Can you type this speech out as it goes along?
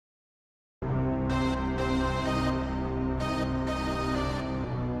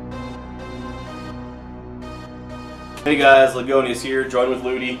Hey guys, Ludgonious here, joined with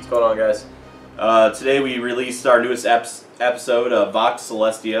Ludi. What's going on, guys? Today we released our newest episode of Vox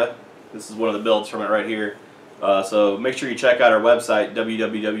Celestia. This is one of the builds from it right here. So make sure you check out our website,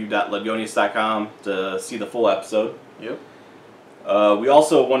 www.ludgonious.com, to see the full episode. Yep. We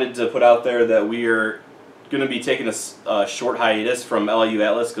also wanted to put out there that we are going to be taking a short hiatus from LIU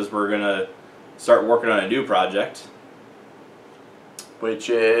Atlas because we're going to start working on a new project.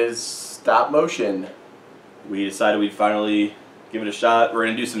 Which is stop motion. We decided we'd finally give it a shot. We're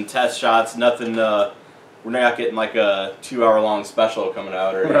going to do some test shots. Nothing, we're not getting like a 2-hour-long special coming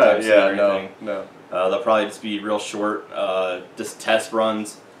out or anything. No. They'll probably just be real short, just test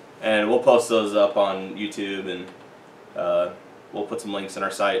runs. And we'll post those up on YouTube, and we'll put some links on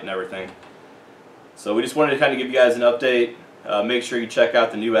our site and everything. So we just wanted to kind of give you guys an update. Make sure you check out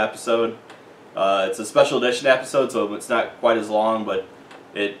the new episode. It's a special edition episode, so it's not quite as long, but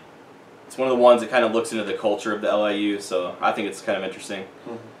it's one of the ones that kind of looks into the culture of the LIU, so I think it's kind of interesting.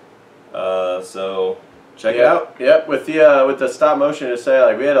 So check it out. Yep. With the stop motion, to say,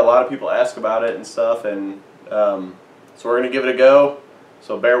 like, we had a lot of people ask about it and stuff, and so we're gonna give it a go.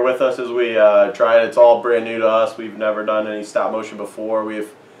 So bear with us as we try it. It's all brand new to us. We've never done any stop motion before. We have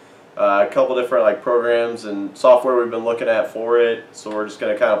a couple different programs and software we've been looking at for it. So we're just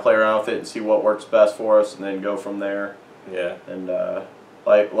gonna kind of play around with it and see what works best for us, and then go from there. Yeah. And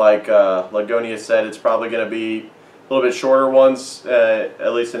like Ludgonious said, it's probably going to be a little bit shorter ones,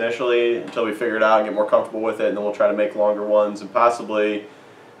 at least initially, until we figure it out and get more comfortable with it, and then we'll try to make longer ones, and possibly,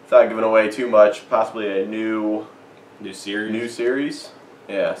 without giving away too much, possibly a new series.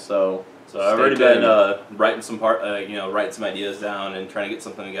 Yeah. So I've already been writing some writing some ideas down and trying to get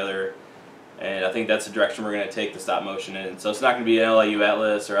something together, and I think that's the direction we're going to take the stop motion in. So it's not going to be an LIU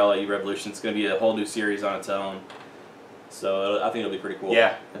Atlas or LIU Revolution. It's going to be a whole new series on its own. So I think it'll be pretty cool.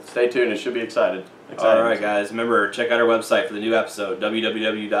 Yeah, stay tuned. It should be exciting. Alright guys, remember, check out our website for the new episode,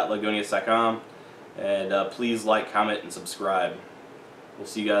 www.ludgonious.com, and please like, comment, and subscribe. We'll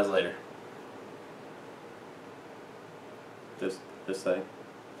see you guys later. This thing.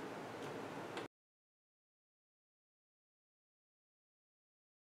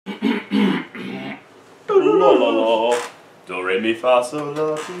 Do, re, mi, fa, sol,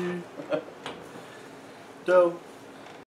 la, ti. Do.